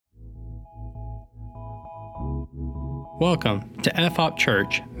Welcome to FHOP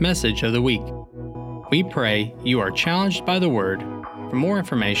Church Message of the Week. We pray you are challenged by the Word. For more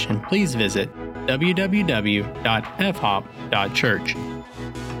information, please visit www.fhop.church.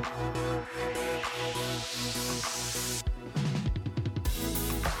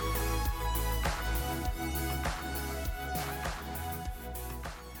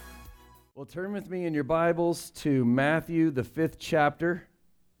 Well, turn with me in your Bibles to Matthew, the 5th chapter.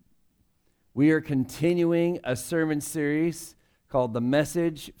 We are continuing a sermon series called The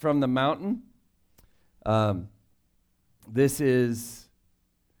Message from the Mountain. This is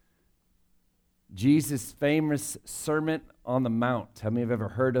Jesus' famous Sermon on the Mount. How many have ever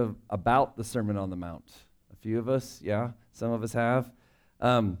heard about the Sermon on the Mount? A few of us, yeah, some of us have.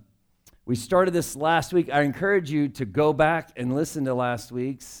 We started this last week. I encourage you to go back and listen to last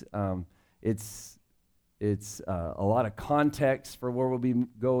week's. It's a lot of context for where we'll be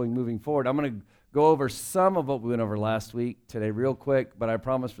going moving forward. I'm going to go over some of what we went over last week today real quick, but I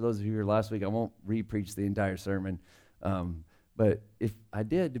promise for those of you who were last week, I won't re-preach the entire sermon. But if I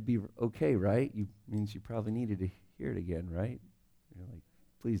did, it'd be okay, right? Means you probably needed to hear it again, right? You're like,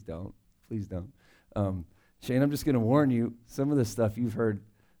 please don't. Shane, I'm just going to warn you, some of this stuff you've heard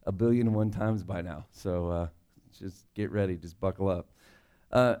 1,000,000,001 times by now. So just get ready, just buckle up.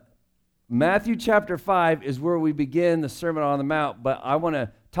 Matthew chapter 5 is where we begin the Sermon on the Mount, but I want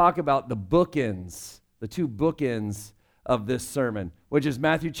to talk about the bookends, the two bookends of this sermon, which is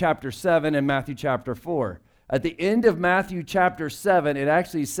Matthew chapter 7 and Matthew chapter 4. At the end of Matthew chapter 7, it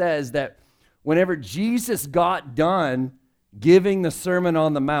actually says that whenever Jesus got done giving the Sermon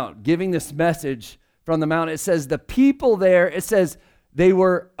on the Mount, giving this message from the Mount, it says the people there, it says they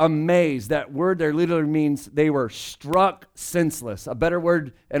were amazed. That word there literally means they were struck senseless. A better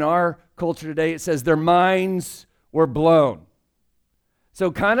word in our culture today, it says their minds were blown.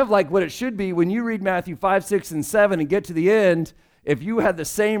 So kind of like what it should be when you read Matthew 5, 6, and 7 and get to the end, if you had the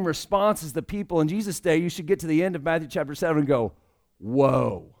same response as the people in Jesus' day, you should get to the end of Matthew chapter 7 and go,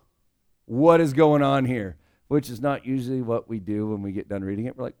 whoa, what is going on here? Which is not usually what we do when we get done reading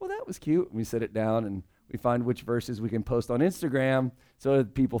it. We're like, well, that was cute. And we set it down and we find which verses we can post on Instagram so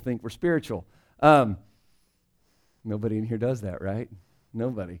that people think we're spiritual. Nobody in here does that, right?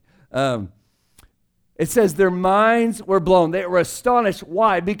 Nobody. It says their minds were blown. They were astonished.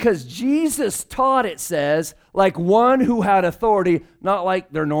 Why? Because Jesus taught, it says, like one who had authority, not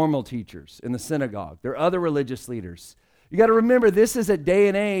like their normal teachers in the synagogue, their other religious leaders. You got to remember, this is a day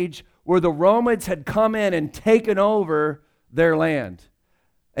and age where the Romans had come in and taken over their land.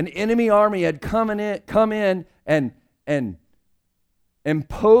 An enemy army had come in and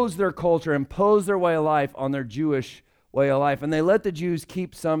imposed their culture, imposed their way of life on their Jewish way of life. And they let the Jews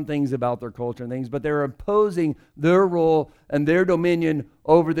keep some things about their culture and things, but they were imposing their rule and their dominion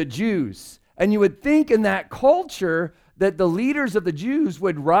over the Jews. And you would think in that culture that the leaders of the Jews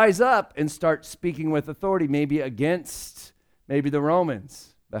would rise up and start speaking with authority, maybe against the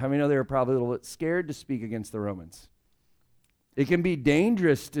Romans. But how many know they were probably a little bit scared to speak against the Romans? It can be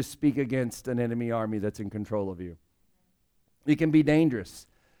dangerous to speak against an enemy army that's in control of you. It can be dangerous.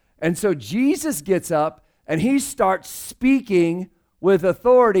 And so Jesus gets up and he starts speaking with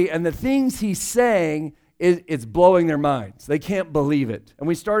authority, and the things he's saying it's blowing their minds. They can't believe it. And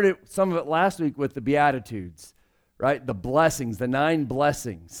we started some of it last week with the Beatitudes, right? The blessings, the 9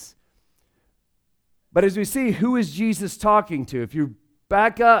 blessings. But as we see, who is Jesus talking to? If you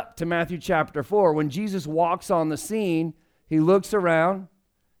back up to Matthew chapter 4, when Jesus walks on the scene, he looks around,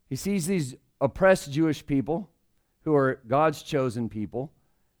 he sees these oppressed Jewish people who are God's chosen people,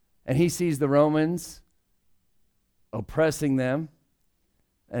 and he sees the Romans oppressing them,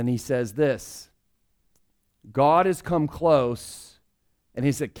 and he says this, God has come close, and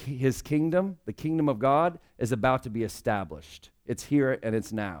his kingdom, the kingdom of God, is about to be established. It's here and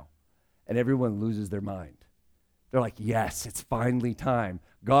it's now, and everyone loses their mind. They're like, yes, it's finally time.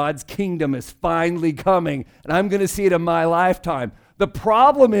 God's kingdom is finally coming, and I'm going to see it in my lifetime. The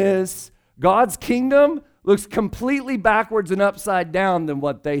problem is God's kingdom looks completely backwards and upside down than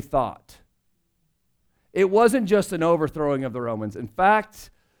what they thought. It wasn't just an overthrowing of the Romans. In fact,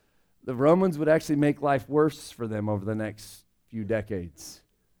 the Romans would actually make life worse for them over the next few decades.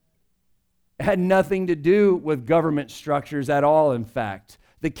 It had nothing to do with government structures at all, in fact.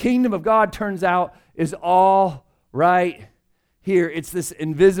 The kingdom of God, turns out, is all right here. It's this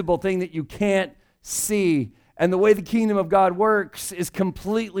invisible thing that you can't see. And the way the kingdom of God works is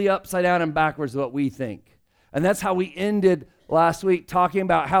completely upside down and backwards of what we think. And that's how we ended last week, talking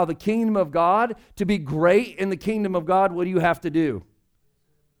about how the kingdom of God, to be great in the kingdom of God, what do you have to do?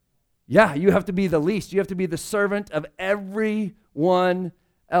 Yeah, you have to be the least. You have to be the servant of everyone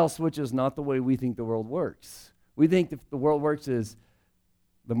else, which is not the way we think the world works. We think that the world works is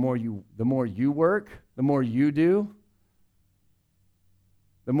the more you work, the more you do,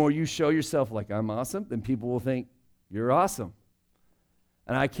 the more you show yourself like I'm awesome, then people will think you're awesome.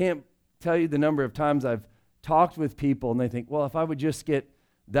 And I can't tell you the number of times I've talked with people and they think, well, if I would just get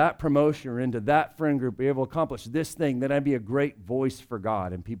that promotion or into that friend group, be able to accomplish this thing, then I'd be a great voice for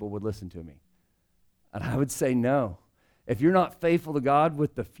God and people would listen to me. And I would say no. If you're not faithful to God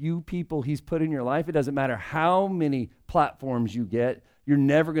with the few people he's put in your life, it doesn't matter how many platforms you get, you're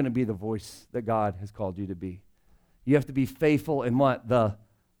never going to be the voice that God has called you to be. You have to be faithful in what? The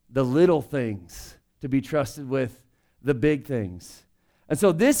little things, to be trusted with the big things. And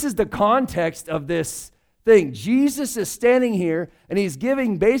so this is the context of this thing. Jesus is standing here and he's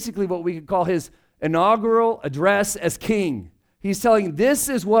giving basically what we could call his inaugural address as king. He's telling, this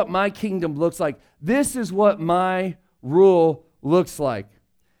is what my kingdom looks like. This is what my rule looks like.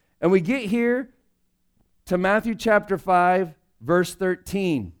 And we get here to Matthew chapter 5, verse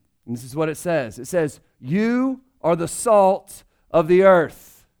 13. And this is what it says. It says, you are the salt of the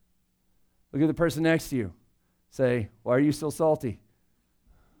earth. Look at the person next to you. Say, why are you so salty?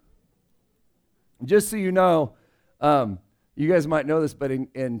 Just so you know, you guys might know this, but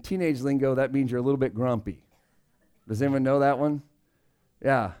in teenage lingo, that means you're a little bit grumpy. Does anyone know that one?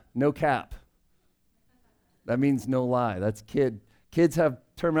 Yeah, no cap. That means no lie. That's kid. Kids have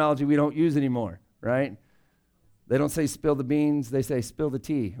terminology we don't use anymore, right? They don't say spill the beans. They say spill the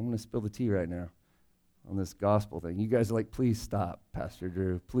tea. I'm going to spill the tea right now on this gospel thing. You guys are like, please stop, Pastor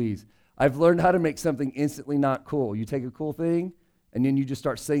Drew, please. I've learned how to make something instantly not cool. You take a cool thing, and then you just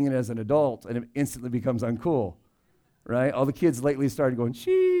start singing it as an adult, and it instantly becomes uncool, right? All the kids lately started going,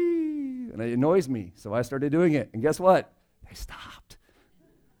 shee, and it annoys me, so I started doing it. And guess what? They stopped.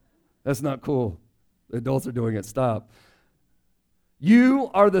 That's not cool. The adults are doing it. Stop.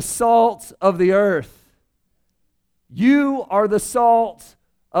 You are the salt of the earth. You are the salt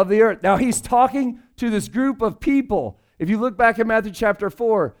of the earth. Now, he's talking to this group of people. If you look back at Matthew chapter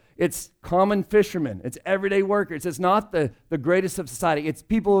 4, it's common fishermen. It's everyday workers. It's not the greatest of society. It's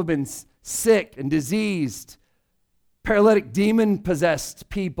people who have been sick and diseased, paralytic, demon-possessed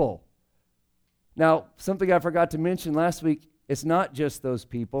people. Now, something I forgot to mention last week, it's not just those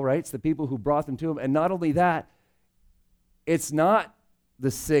people, right? It's the people who brought them to him. And not only that, it's not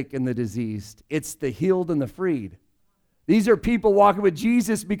the sick and the diseased. It's the healed and the freed. These are people walking with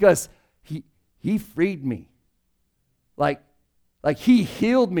Jesus because he freed me. Like he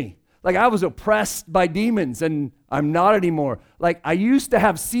healed me. Like I was oppressed by demons and I'm not anymore. Like I used to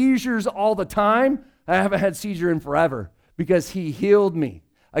have seizures all the time. I haven't had seizure in forever because he healed me.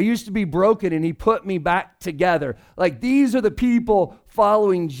 I used to be broken and he put me back together. Like these are the people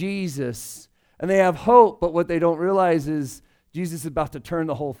following Jesus and they have hope, but what they don't realize is Jesus is about to turn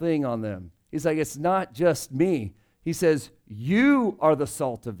the whole thing on them. He's like, it's not just me. He says, you are the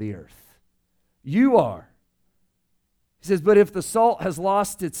salt of the earth. You are. He says, but if the salt has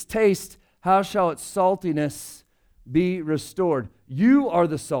lost its taste, how shall its saltiness be restored? You are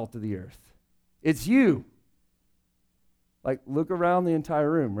the salt of the earth. It's you. Like, look around the entire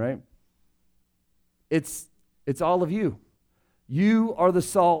room, right? It's all of you. You are the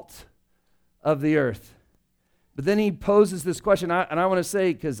salt of the earth. But then he poses this question, and I want to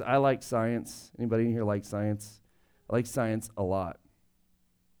say, because I like science. Anybody in here like science? I like science a lot.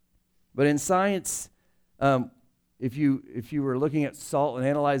 But in science, if you were looking at salt and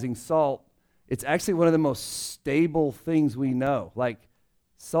analyzing salt, it's actually one of the most stable things we know. Like,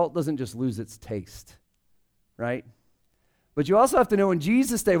 salt doesn't just lose its taste, right? But you also have to know in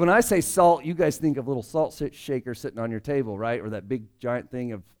Jesus' day, when I say salt, you guys think of a little salt shaker sitting on your table, right? Or that big giant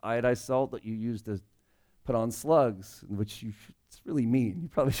thing of iodized salt that you use to put on slugs, which it's really mean. You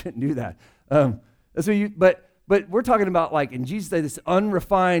probably shouldn't do that. But we're talking about, like, in Jesus' day, this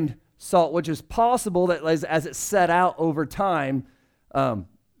unrefined salt, which is possible that as it set out over time,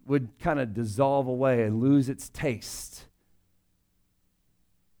 would kind of dissolve away and lose its taste.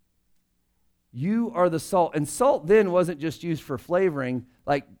 You are the salt. And salt then wasn't just used for flavoring.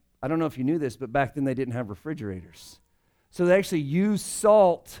 Like, I don't know if you knew this, but back then they didn't have refrigerators. So they actually used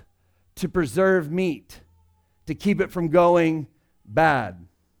salt to preserve meat, to keep it from going bad.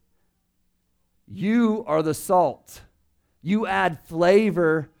 You are the salt. You add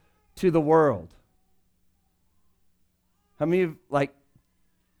flavor to the world. How many of, like,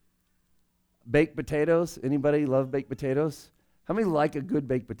 baked potatoes? Anybody love baked potatoes? How many like a good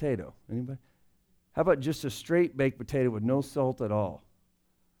baked potato? Anybody? How about just a straight baked potato with no salt at all?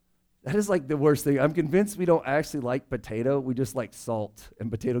 That is like the worst thing. I'm convinced we don't actually like potato. We just like salt, and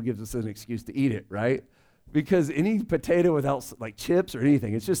potato gives us an excuse to eat it, right? Because any potato without, like, chips or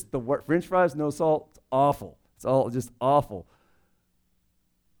anything, it's just the French fries, no salt, it's awful. It's all just awful.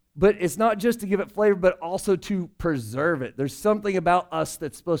 But it's not just to give it flavor, but also to preserve it. There's something about us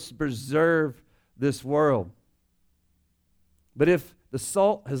that's supposed to preserve this world. But if the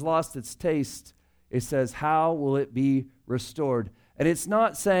salt has lost its taste, it says, how will it be restored? And it's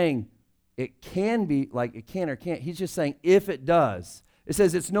not saying it can be, like it can or can't. He's just saying if it does. It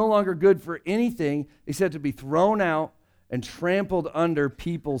says it's no longer good for anything except to be thrown out and trampled under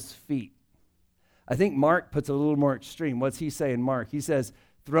people's feet. I think Mark puts it a little more extreme. What's he say in Mark? He says,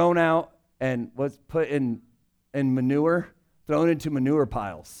 thrown out and what's put in manure, thrown into manure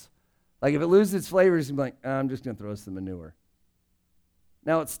piles. Like if it loses its flavor, it's like, I'm just going to throw some manure.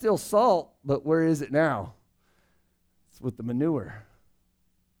 Now it's still salt, but where is it now? It's with the manure.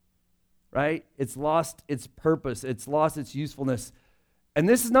 Right? It's lost its purpose. It's lost its usefulness. And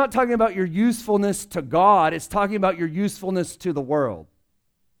this is not talking about your usefulness to God. It's talking about your usefulness to the world.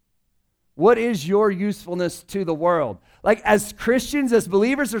 What is your usefulness to the world? Like as Christians, as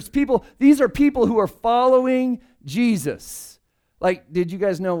believers, these are people who are following Jesus. Like, did you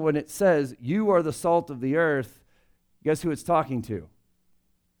guys know when it says, you are the salt of the earth, guess who it's talking to?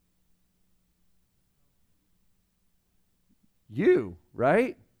 You,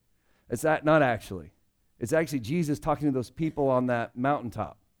 right? It's that, not actually. It's actually Jesus talking to those people on that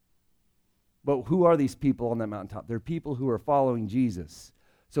mountaintop. But who are these people on that mountaintop? They're people who are following Jesus.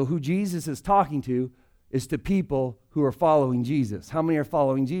 So who Jesus is talking to is to people who are following Jesus. How many are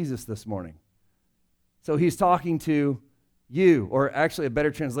following Jesus this morning? So he's talking to you, or actually a better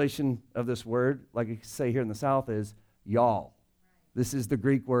translation of this word, like I say here in the South, is y'all. This is the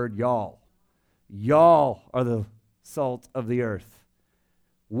Greek word y'all. Y'all are the salt of the earth.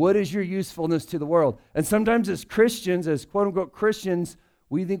 What is your usefulness to the world? And sometimes as Christians, as quote-unquote Christians,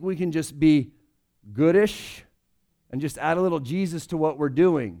 we think we can just be goodish and just add a little Jesus to what we're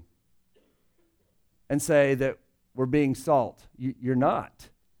doing and say that we're being salt. You're not.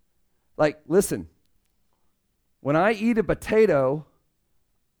 Like, listen, when I eat a potato,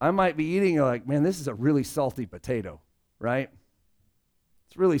 I might be eating like, man, this is a really salty potato, right?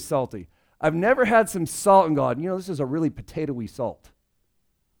 It's really salty. I've never had some salt and gone, this is a really potatoey salt.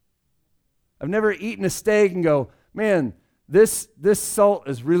 I've never eaten a steak and go, man, this salt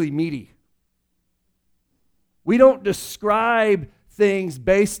is really meaty. We don't describe things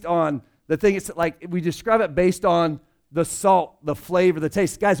based on the thing. It's like we describe it based on the salt, the flavor, the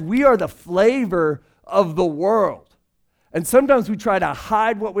taste. Guys, we are the flavor of the world. And sometimes we try to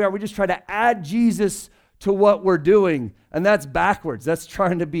hide what we are. We just try to add Jesus to what we're doing. And that's backwards. That's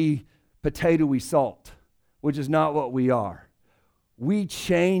trying to be potatoey salt, which is not what we are. We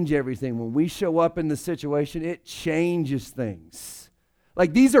change everything. When we show up in the situation, it changes things.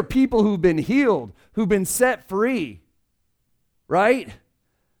 Like these are people who've been healed, who've been set free, right?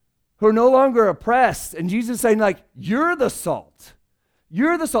 Who are no longer oppressed. And Jesus is saying like, you're the salt.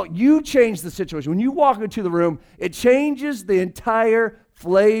 You're the salt. You change the situation. When you walk into the room, it changes the entire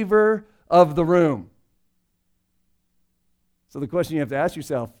flavor of the room. So the question you have to ask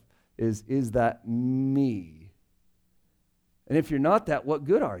yourself is that me? And if you're not that, what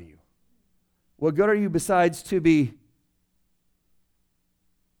good are you? What good are you besides to be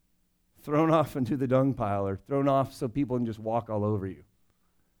thrown off into the dung pile or thrown off so people can just walk all over you?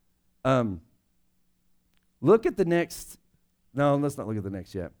 Look at the next. No, let's not look at the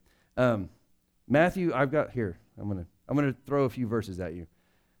next yet. Matthew, I've got here. I'm gonna throw a few verses at you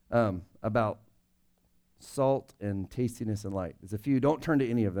about salt and tastiness and light. There's a few. Don't turn to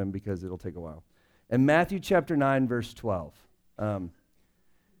any of them because it'll take a while. In Matthew chapter 9, verse 12,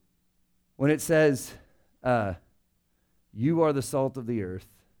 when it says, "You are the salt of the earth."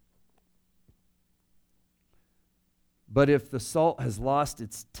 But if the salt has lost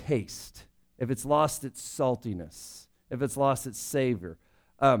its taste, if it's lost its saltiness, if it's lost its savor,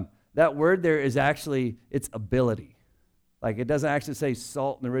 that word there is actually its ability. Like it doesn't actually say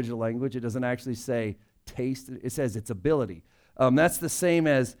salt in the original language. It doesn't actually say taste. It says its ability. That's the same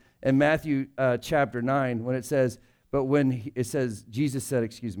as in Matthew chapter 9 when it says, but when it says, Jesus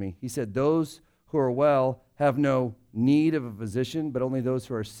said, he said, those who are well have no need of a physician, but only those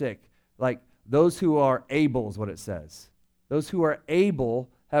who are sick. Like, those who are able is what it says. Those who are able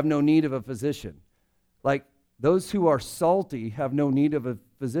have no need of a physician. Like those who are salty have no need of a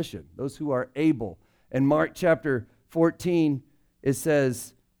physician. Those who are able. In Mark chapter 14, it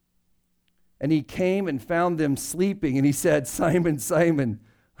says, and he came and found them sleeping, and he said, Simon, Simon,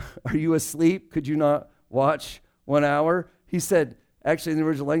 are you asleep? Could you not watch 1 hour? He said, actually in the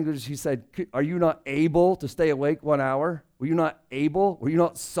original language, he said, are you not able to stay awake 1 hour? Were you not able? Were you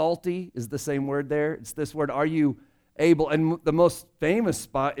not salty is the same word there. It's this word, are you able. And the most famous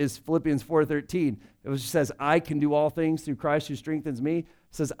spot is Philippians 4:13. It says, I can do all things through Christ who strengthens me. It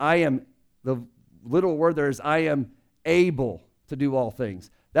says, the little word there is, I am able to do all things.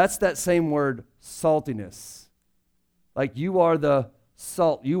 That's that same word, saltiness. Like you are the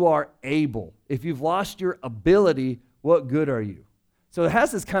salt. You are able. If you've lost your ability, what good are you? So it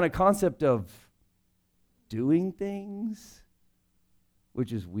has this kind of concept of doing things,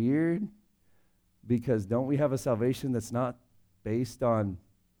 which is weird because don't we have a salvation that's not based on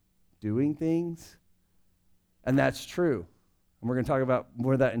doing things? And that's true. And we're going to talk about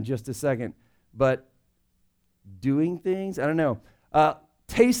more of that in just a second. But doing things, I don't know.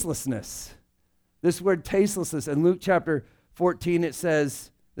 Tastelessness. This word tastelessness, in Luke chapter 14, it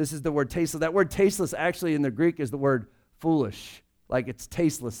says, this is the word tasteless. That word tasteless actually in the Greek is the word foolish. Like it's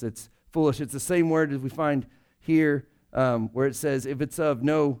tasteless, it's foolish. It's the same word as we find here where it says, if it's of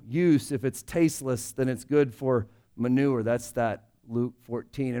no use, if it's tasteless, then it's good for manure. That's that Luke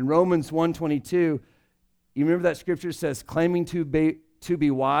 14. In Romans 1:22, you remember that scripture says, claiming to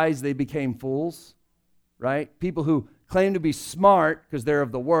be wise, they became fools, right? People who claim to be smart because they're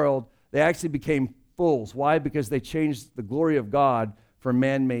of the world, they actually became fools. Why? Because they changed the glory of God for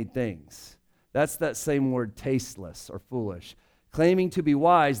man-made things. That's that same word, tasteless or foolish. Claiming to be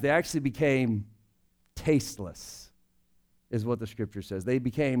wise, they actually became tasteless, is what the scripture says. They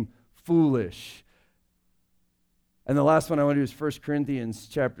became foolish. And the last one I want to do is 1 Corinthians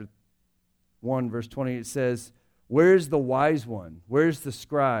chapter 1, verse 20. It says, where's the wise one? Where's the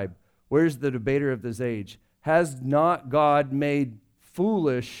scribe? Where's the debater of this age? Has not God made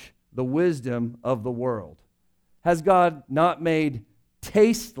foolish the wisdom of the world? Has God not made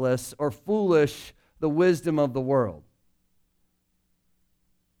tasteless or foolish the wisdom of the world?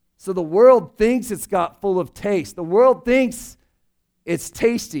 So the world thinks it's got full of taste. The world thinks it's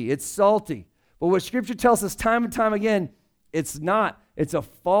tasty, it's salty. But what Scripture tells us time and time again, it's not. It's a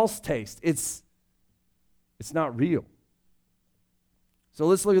false taste. It's not real. So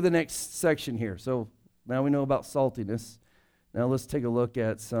let's look at the next section here. So now we know about saltiness. Now let's take a look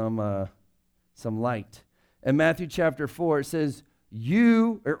at some light. In Matthew chapter 4, it says,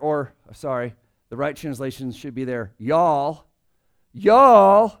 the right translation should be there, y'all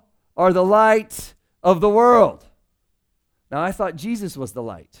are the light of the world. Now I thought Jesus was the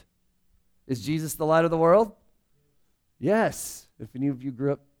light. Is Jesus the light of the world? Yes. If any of you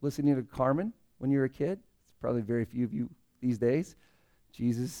grew up listening to Carmen when you were a kid, it's probably very few of you these days.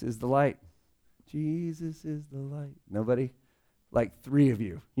 Jesus is the light. Jesus is the light. Nobody? Like 3 of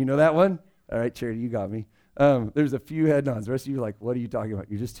you. You know that one? All right, Charity, you got me. There's a few head nods. The rest of you are like, what are you talking about?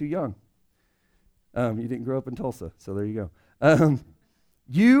 You're just too young. You didn't grow up in Tulsa, so there you go.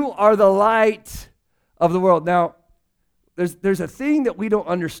 You are the light of the world. Now, there's a thing that we don't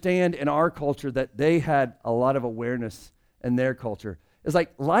understand in our culture that they had a lot of awareness in their culture. It's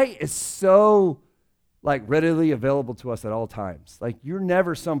like light is so readily available to us at all times. Like you're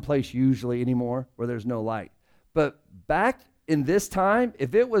never someplace usually anymore where there's no light. But back in this time,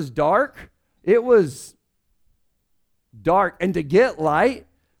 if it was dark, it was dark. And to get light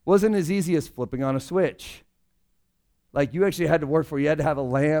wasn't as easy as flipping on a switch. Like you actually had to work for it. You had to have a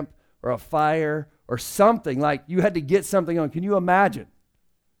lamp or a fire or something. Like you had to get something on. Can you imagine?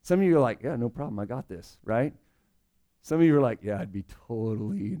 Some of you are like, yeah, no problem. I got this, right? Some of you are like, yeah, I'd be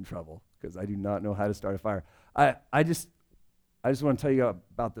totally in trouble because I do not know how to start a fire. I just want to tell you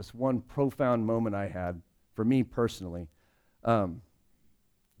about this one profound moment I had for me personally.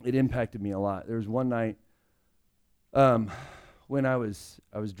 It impacted me a lot. There was one night when I was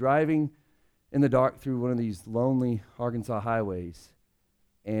driving in the dark through one of these lonely Arkansas highways,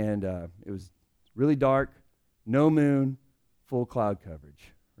 and it was really dark, no moon, full cloud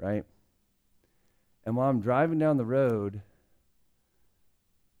coverage, right? And while I'm driving down the road,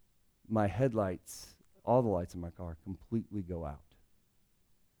 my headlights, all the lights in my car, completely go out.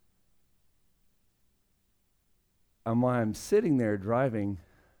 And while I'm sitting there driving,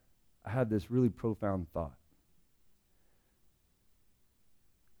 I had this really profound thought.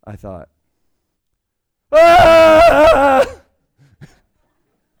 I thought, ah!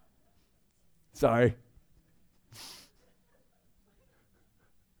 Sorry.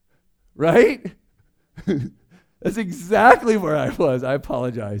 Right? That's exactly where I was. I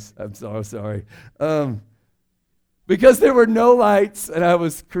apologize. I'm so sorry. Because there were no lights and I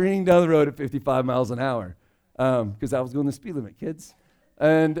was careening down the road at 55 miles an hour because I was going the speed limit, kids.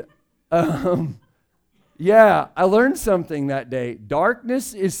 And yeah, I learned something that day.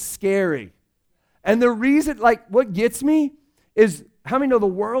 Darkness is scary. And the reason, what gets me is how many know the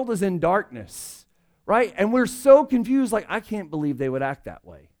world is in darkness, right? And we're so confused, I can't believe they would act that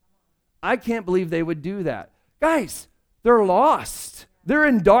way. I can't believe they would do that. Guys, They're lost. They're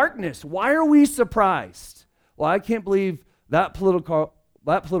in darkness. Why are we surprised? Well, I can't believe that political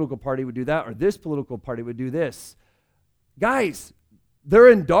party would do that, or this political party would do this. Guys, they're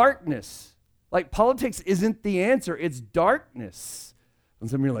in darkness. Like, politics isn't the answer. It's darkness. And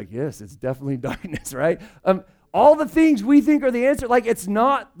some of you are like, yes, it's definitely darkness, right? All the things we think are the answer, like it's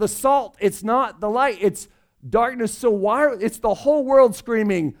not the salt, it's not the light, it's darkness. So why? It's the whole world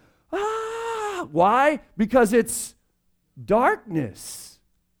screaming, ah! Why? Because it's darkness,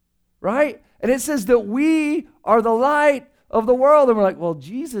 right? And it says that we are the light of the world. And we're like, well,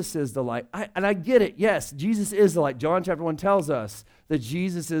 Jesus is the light. And I get it. Yes, Jesus is the light. John chapter 1 tells us that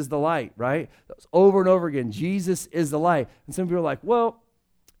Jesus is the light, right? That's over and over again. Jesus is the light. And some people are like, well,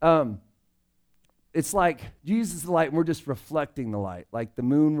 it's like Jesus is the light and we're just reflecting the light. Like the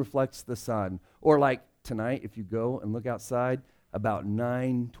moon reflects the sun. Or like tonight, if you go and look outside, about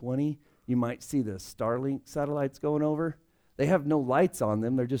 9:20, you might see the Starlink satellites going over. They have no lights on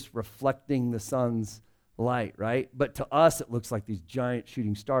them. They're just reflecting the sun's light, right? But to us, it looks like these giant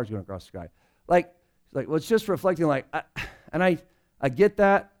shooting stars going across the sky. Like well, it's just reflecting light. I get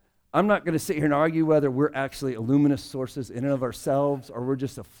that. I'm not going to sit here and argue whether we're actually luminous sources in and of ourselves or we're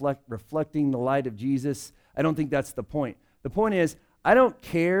just reflecting the light of Jesus. I don't think that's the point. The point is, I don't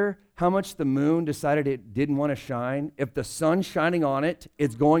care how much the moon decided it didn't want to shine. If the sun's shining on it,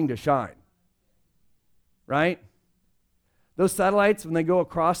 it's going to shine. Right? Those satellites, when they go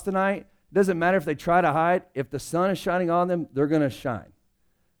across the night, it doesn't matter if they try to hide. If the sun is shining on them, they're going to shine.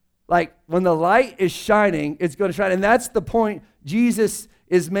 Like when the light is shining, it's going to shine. And that's the point Jesus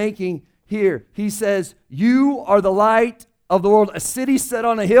is making here. He says, you are the light of the world. A city set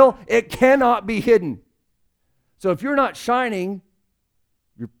on a hill, it cannot be hidden. So if you're not shining,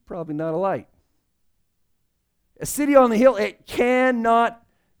 you're probably not a light. A city on the hill, it cannot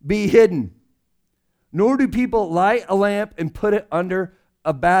be hidden. Nor do people light a lamp and put it under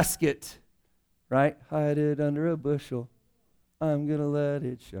a basket, right? Hide it under a bushel. I'm going to let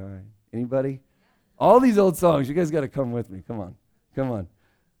it shine. Anybody? All these old songs, you guys got to come with me. Come on.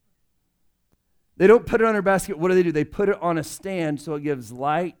 They don't put it under a basket. What do? They put it on a stand so it gives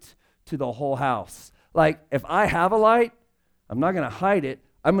light to the whole house. Like, if I have a light, I'm not going to hide it.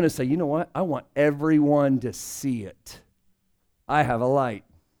 I'm going to say, you know what? I want everyone to see it. I have a light.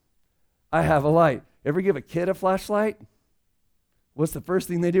 Ever give a kid a flashlight? What's the first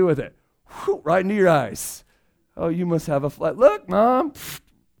thing they do with it? Whew, right into your eyes. Oh, you must have a flash. Look, Mom.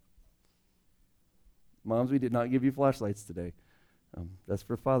 Moms, we did not give you flashlights today. That's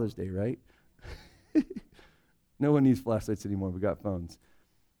for Father's Day, right? No one needs flashlights anymore. We got phones.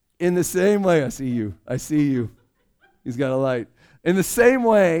 In the same way, I see you. He's got a light. In the same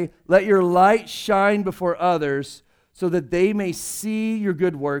way, let your light shine before others so that they may see your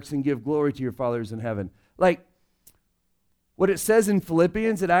good works and give glory to your fathers in heaven. Like what it says in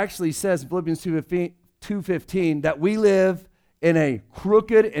Philippians, it actually says in Philippians 2:15 that we live in a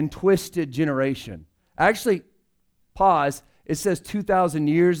crooked and twisted generation. Actually, pause. It says 2,000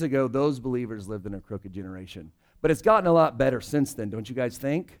 years ago, those believers lived in a crooked generation. But it's gotten a lot better since then, don't you guys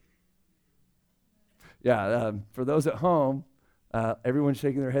think? Yeah, for those at home, everyone's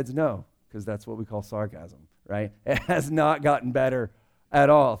shaking their heads no, because that's what we call sarcasm, right? It has not gotten better at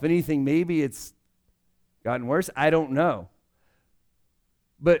all. If anything, maybe it's gotten worse. I don't know.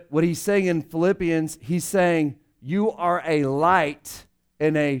 But what he's saying in Philippians, he's saying, you are a light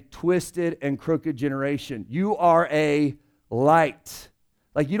in a twisted and crooked generation. You are a light.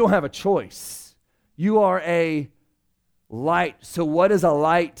 Like you don't have a choice. You are a light. So what does a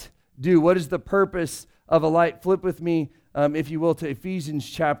light do? What is the purpose of a light? Flip with me, if you will, to Ephesians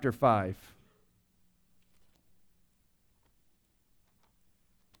chapter 5.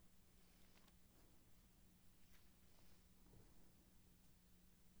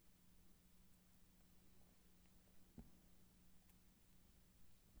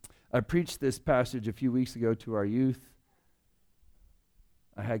 I preached this passage a few weeks ago to our youth.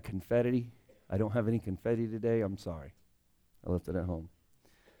 I had confetti. I don't have any confetti today. I'm sorry. I left it at home.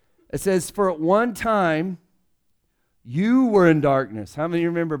 It says, for at one time, you were in darkness. How many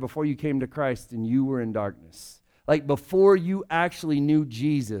remember before you came to Christ and you were in darkness? Like before you actually knew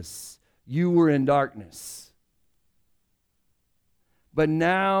Jesus, you were in darkness. But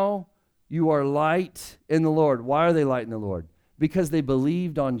now you are light in the Lord. Why are they light in the Lord? Because they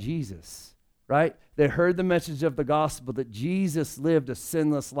believed on Jesus, right? They heard the message of the gospel that Jesus lived a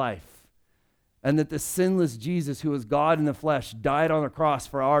sinless life and that the sinless Jesus, who was God in the flesh, died on the cross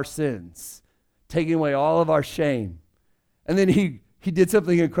for our sins, taking away all of our shame. And then he did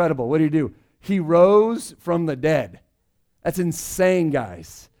something incredible. What did he do? He rose from the dead. That's insane,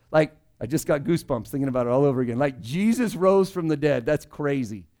 guys. Like, I just got goosebumps thinking about it all over again. Like Jesus rose from the dead. That's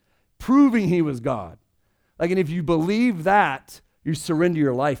crazy. Proving he was God. Like, and if you believe that, you surrender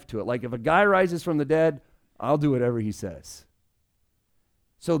your life to it. Like if a guy rises from the dead, I'll do whatever he says.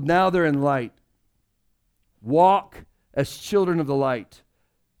 So now they're in light. Walk as children of the light.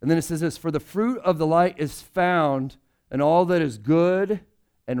 And then it says this, for the fruit of the light is found in all that is good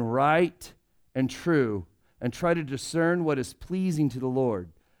and right and true, and try to discern what is pleasing to the Lord.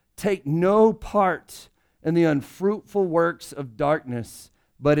 Take no part in the unfruitful works of darkness,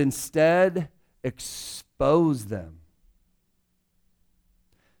 but instead expose them.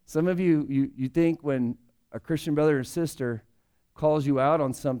 Some of you think when a Christian brother or sister calls you out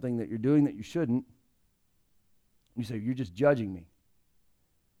on something that you're doing that you shouldn't, you say, you're just judging me.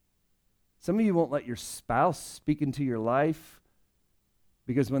 Some of you won't let your spouse speak into your life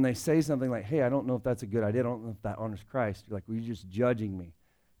because when they say something like, hey, I don't know if that's a good idea, I don't know if that honors Christ, you're like, well, you're just judging me.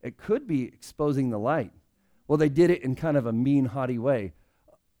 It could be exposing the light. Well, they did it in kind of a mean, haughty way.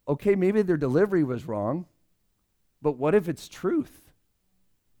 Okay, maybe their delivery was wrong, but what if it's truth?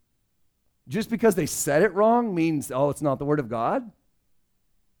 Just because they said it wrong means, oh, it's not the word of God?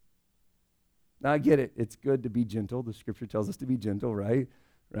 Now, I get it. It's good to be gentle. The scripture tells us to be gentle, right?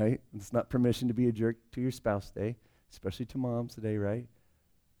 Right? It's not permission to be a jerk to your spouse today, especially to moms today, right?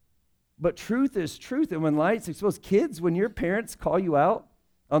 But truth is truth. And when light's exposed, kids, when your parents call you out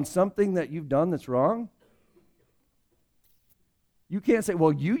on something that you've done that's wrong, you can't say,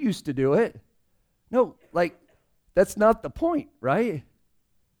 well, you used to do it. No, like, that's not the point, right?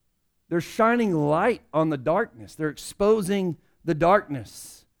 They're shining light on the darkness. They're exposing the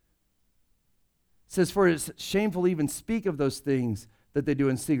darkness. It says, for it's shameful to even speak of those things that they do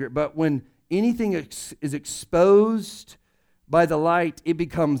in secret. But when anything is exposed by the light, it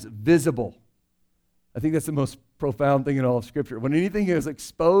becomes visible. I think that's the most profound thing in all of Scripture. When anything is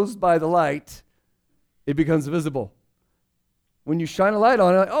exposed by the light, it becomes visible. When you shine a light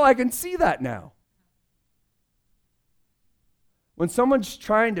on it, like, oh, I can see that now. When someone's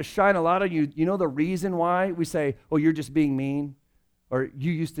trying to shine a light on you, you know the reason why we say, oh, you're just being mean, or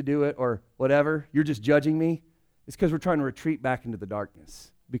you used to do it, or whatever, you're just judging me? It's because we're trying to retreat back into the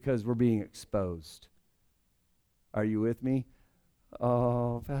darkness because we're being exposed. Are you with me?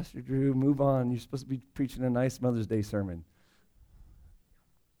 Oh, Pastor Drew, move on. You're supposed to be preaching a nice Mother's Day sermon.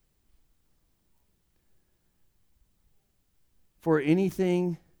 For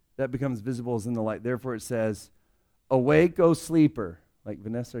anything that becomes visible is in the light. Therefore it says, awake, O sleeper. Like,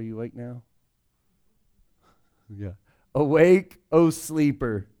 Vanessa, are you awake now? Yeah. Awake, O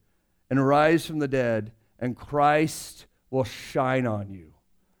sleeper, and rise from the dead, and Christ will shine on you.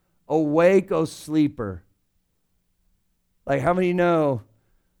 Awake, O sleeper. Like, how many know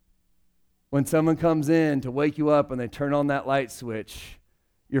when someone comes in to wake you up and they turn on that light switch,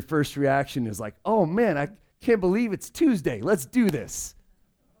 your first reaction is like, oh man, I can't believe it's Tuesday. Let's do this.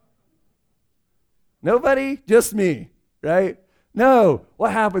 Nobody? Just me, right? No.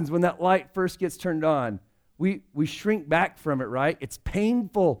 What happens when that light first gets turned on? We shrink back from it, right? It's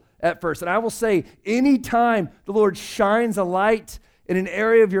painful at first. And I will say, anytime the Lord shines a light in an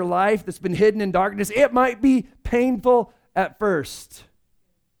area of your life that's been hidden in darkness, it might be painful at first.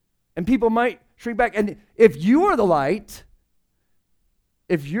 And people might shrink back. And if you are the light,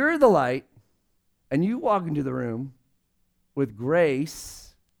 if you're the light, and you walk into the room with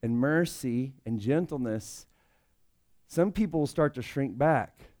grace and mercy and gentleness, some people will start to shrink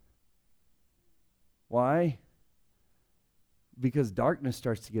back. Why? Because darkness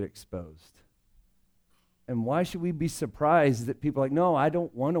starts to get exposed. And why should we be surprised that people are like, no, I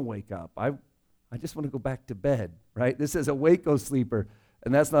don't want to wake up. I just want to go back to bed, right? This says, awake, O sleeper.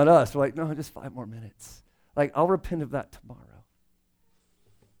 And that's not us. We're like, no, just 5 more minutes. Like, I'll repent of that tomorrow.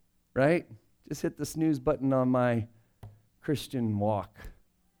 Right? Just hit the snooze button on my Christian walk.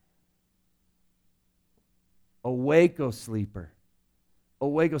 Awake, O sleeper.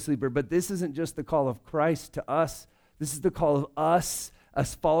 Awake, O sleeper. But this isn't just the call of Christ to us. This is the call of us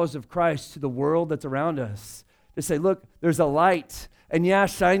as followers of Christ to the world that's around us. To say, look, there's a light. And yeah,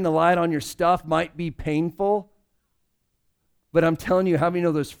 shining the light on your stuff might be painful. But I'm telling you, how many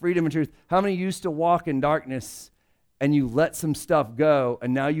know there's freedom and truth? How many used to walk in darkness and you let some stuff go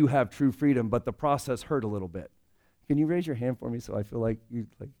and now you have true freedom, but the process hurt a little bit? Can you raise your hand for me so I feel like you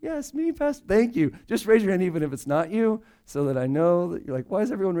like, yes, me, Pastor. Thank you. Just raise your hand even if it's not you so that I know that you're like, why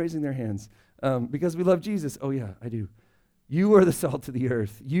is everyone raising their hands? Because we love Jesus. Oh yeah, I do. You are the salt of the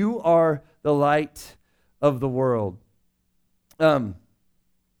earth. You are the light of the world. But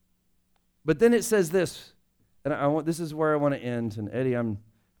then it says this, and this is where I want to end. And Eddie, I'm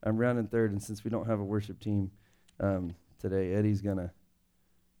rounding third, and since we don't have a worship team today, Eddie's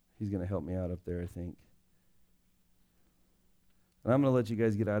He's going to help me out up there, I think. And I'm going to let you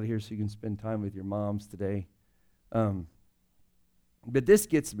guys get out of here so you can spend time with your moms today. But this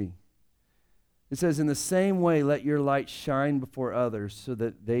gets me. It says, in the same way, let your light shine before others so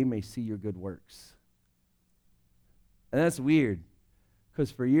that they may see your good works. And that's weird,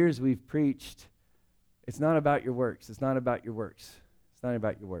 because for years we've preached, it's not about your works. It's not about your works. It's not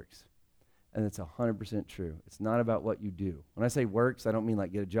about your works. And it's 100% true. It's not about what you do. When I say works, I don't mean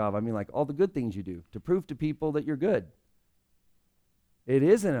like get a job. I mean like all the good things you do to prove to people that you're good. It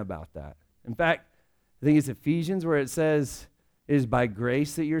isn't about that. In fact, I think it's Ephesians where it says, it is by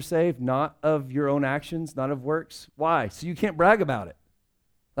grace that you're saved, not of your own actions, not of works. Why? So you can't brag about it.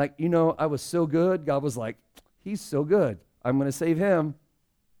 Like, I was so good. God was like, he's so good. I'm going to save him.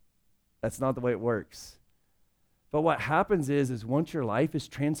 That's not the way it works. But what happens is once your life is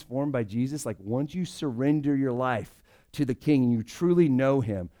transformed by Jesus, like once you surrender your life to the King and you truly know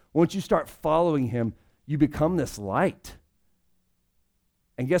him, once you start following him, you become this light.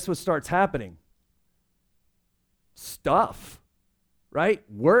 And guess what starts happening? Stuff, right?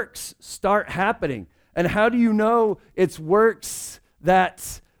 Works start happening. And how do you know it's works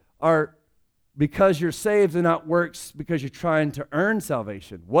that are because you're saved and not works because you're trying to earn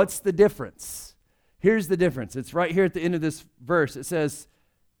salvation? What's the difference? Here's the difference. It's right here at the end of this verse. It says,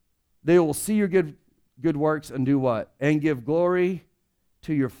 they will see your good works and do what? And give glory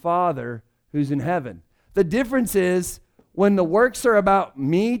to your Father who's in heaven. The difference is when the works are about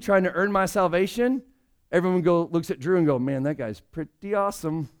me trying to earn my salvation, everyone looks at Drew and go, man, that guy's pretty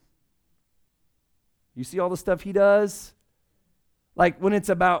awesome. You see all the stuff he does? Like when it's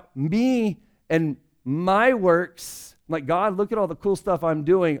about me and my works, like, God, look at all the cool stuff I'm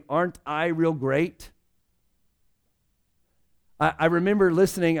doing. Aren't I real great? I remember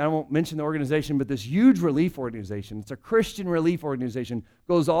listening, I won't mention the organization, but this huge relief organization, it's a Christian relief organization,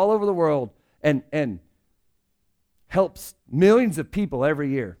 goes all over the world and helps millions of people every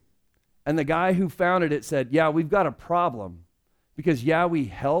year. And the guy who founded it said, yeah, we've got a problem because, yeah, we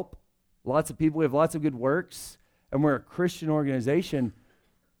help lots of people. We have lots of good works, and we're a Christian organization,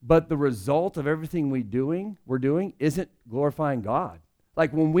 but the result of everything we're doing isn't glorifying God.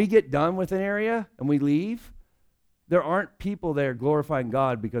 Like when we get done with an area and we leave, there aren't people there glorifying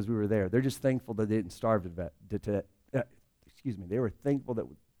God because we were there. They're just thankful that they didn't starve to death. They were thankful that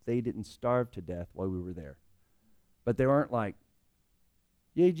they didn't starve to death while we were there. But they aren't like,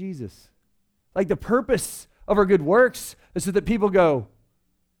 yay, Jesus. Like the purpose of our good works is so that people go,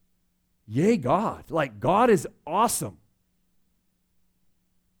 yay, God. Like God is awesome.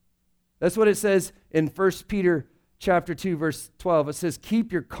 That's what it says in 1 Peter chapter 2, verse 12. It says,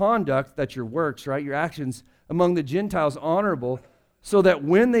 keep your conduct, that's your works, right, your actions, among the Gentiles honorable, so that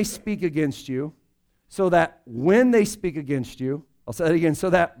when they speak against you, I'll say that again, so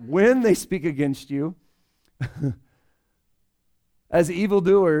that when they speak against you, as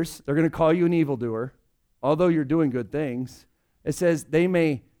evildoers, they're going to call you an evildoer, although you're doing good things. It says they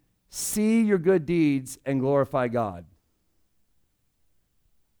may see your good deeds and glorify God.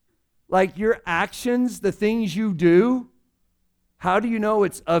 Like your actions, the things you do, how do you know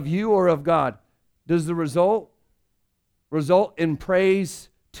it's of you or of God? Does the result in praise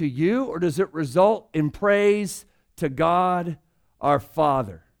to you, or does it result in praise to God our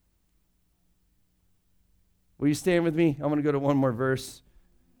Father? Will you stand with me? I'm going to go to one more verse.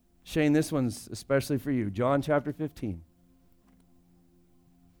 Shane, this one's especially for you. John chapter 15.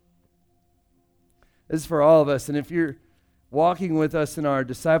 This is for all of us. And if you're walking with us in our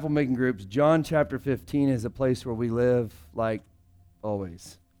disciple-making groups, John chapter 15 is a place where we live like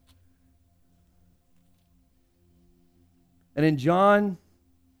always. And in John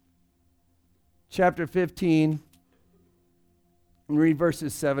chapter 15, and read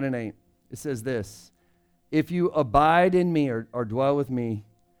verses 7 and 8. It says this, if you abide in me or dwell with me,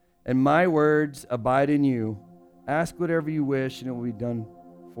 and my words abide in you, ask whatever you wish, and it will be done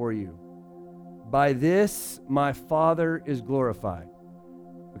for you. By this my Father is glorified.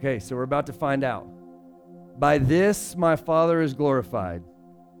 Okay, so we're about to find out. By this my Father is glorified,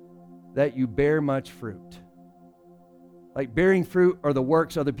 that you bear much fruit. Like bearing fruit are the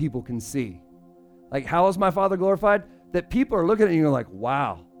works other people can see. Like how is my Father glorified? That people are looking at you and like,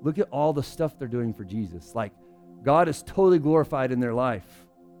 wow, look at all the stuff they're doing for Jesus. Like God is totally glorified in their life.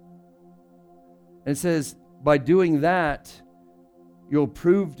 And it says, by doing that, you'll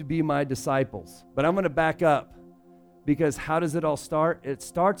prove to be my disciples. But I'm going to back up, because how does it all start? It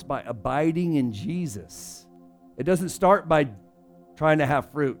starts by abiding in Jesus. It doesn't start by trying to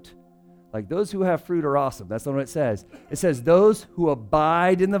have fruit. Like those who have fruit are awesome. That's not what it says. It says those who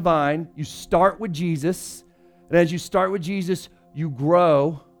abide in the vine, you start with Jesus. And as you start with Jesus, you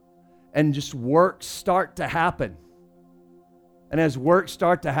grow and just works start to happen. And as works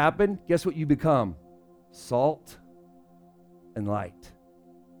start to happen, guess what you become? Salt and light.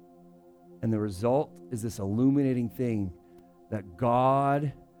 And the result is this illuminating thing that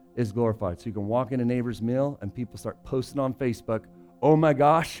God is glorified. So you can walk in a neighbor's mill and people start posting on Facebook, oh my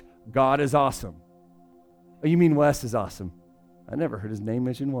gosh, God is awesome. Oh, you mean Wes is awesome? I never heard his name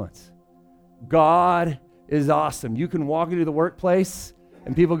mentioned once. God is awesome. You can walk into the workplace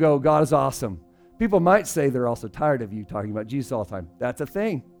and people go, God is awesome. People might say they're also tired of you talking about Jesus all the time. That's a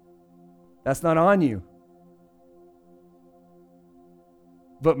thing. That's not on you.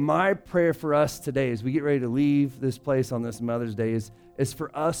 But my prayer for us today as we get ready to leave this place on this Mother's Day is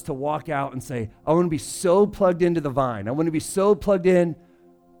for us to walk out and say, I want to be so plugged into the vine. I want to be so plugged in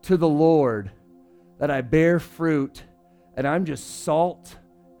to the Lord that I bear fruit and I'm just salt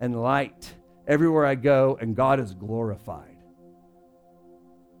and light everywhere I go and God is glorified.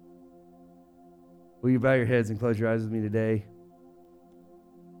 Will you bow your heads and close your eyes with me today?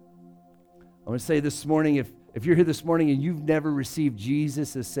 I want to say this morning, if you're here this morning and you've never received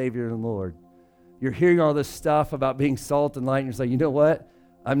Jesus as Savior and Lord, you're hearing all this stuff about being salt and light, and you're saying, you know what?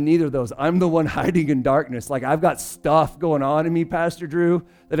 I'm neither of those. I'm the one hiding in darkness. Like I've got stuff going on in me, Pastor Drew,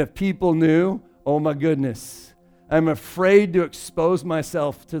 that if people knew, oh my goodness, I'm afraid to expose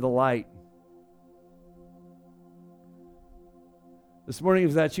myself to the light. This morning,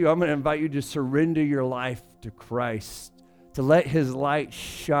 if that's you, I'm going to invite you to surrender your life to Christ, to let His light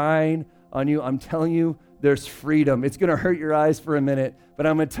shine on you. I'm telling you, there's freedom. It's going to hurt your eyes for a minute, but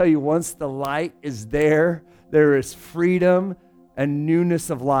I'm going to tell you, once the light is there, there is freedom and newness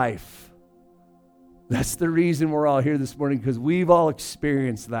of life. That's the reason we're all here this morning, because we've all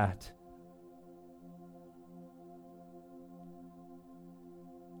experienced that.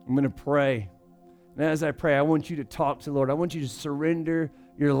 I'm going to pray. And as I pray, I want you to talk to the Lord. I want you to surrender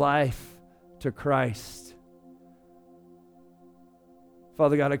your life to Christ.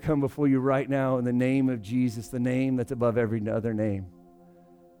 Father God, I come before you right now in the name of Jesus, the name that's above every other name.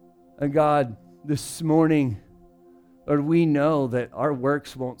 And God, this morning, Lord, we know that our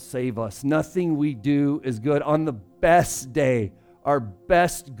works won't save us. Nothing we do is good. On the best day, our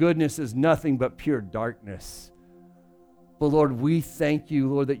best goodness is nothing but pure darkness. But Lord, we thank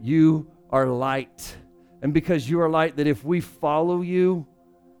you, Lord, that you are light. And because you are light, that if we follow you,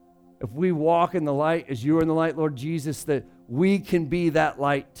 if we walk in the light as you are in the light, Lord Jesus, that we can be that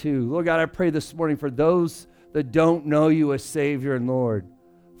light too. Lord God, I pray this morning for those that don't know you as Savior and Lord.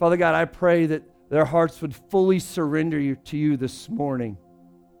 Father God, I pray that their hearts would fully surrender to you this morning.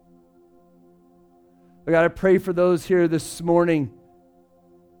 Lord God, I pray for those here this morning,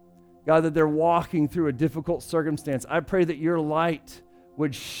 God, that they're walking through a difficult circumstance. I pray that your light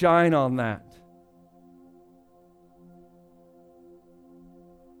would shine on that.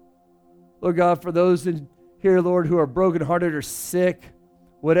 Lord God, for those in here, Lord, who are brokenhearted or sick,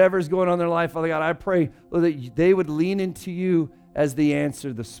 whatever's going on in their life, Father God, I pray, Lord, that they would lean into you as the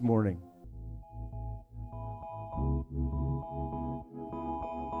answer this morning.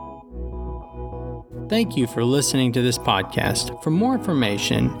 Thank you for listening to this podcast. For more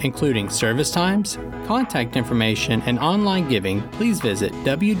information, including service times, contact information, and online giving, please visit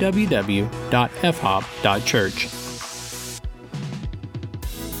www.fhop.church.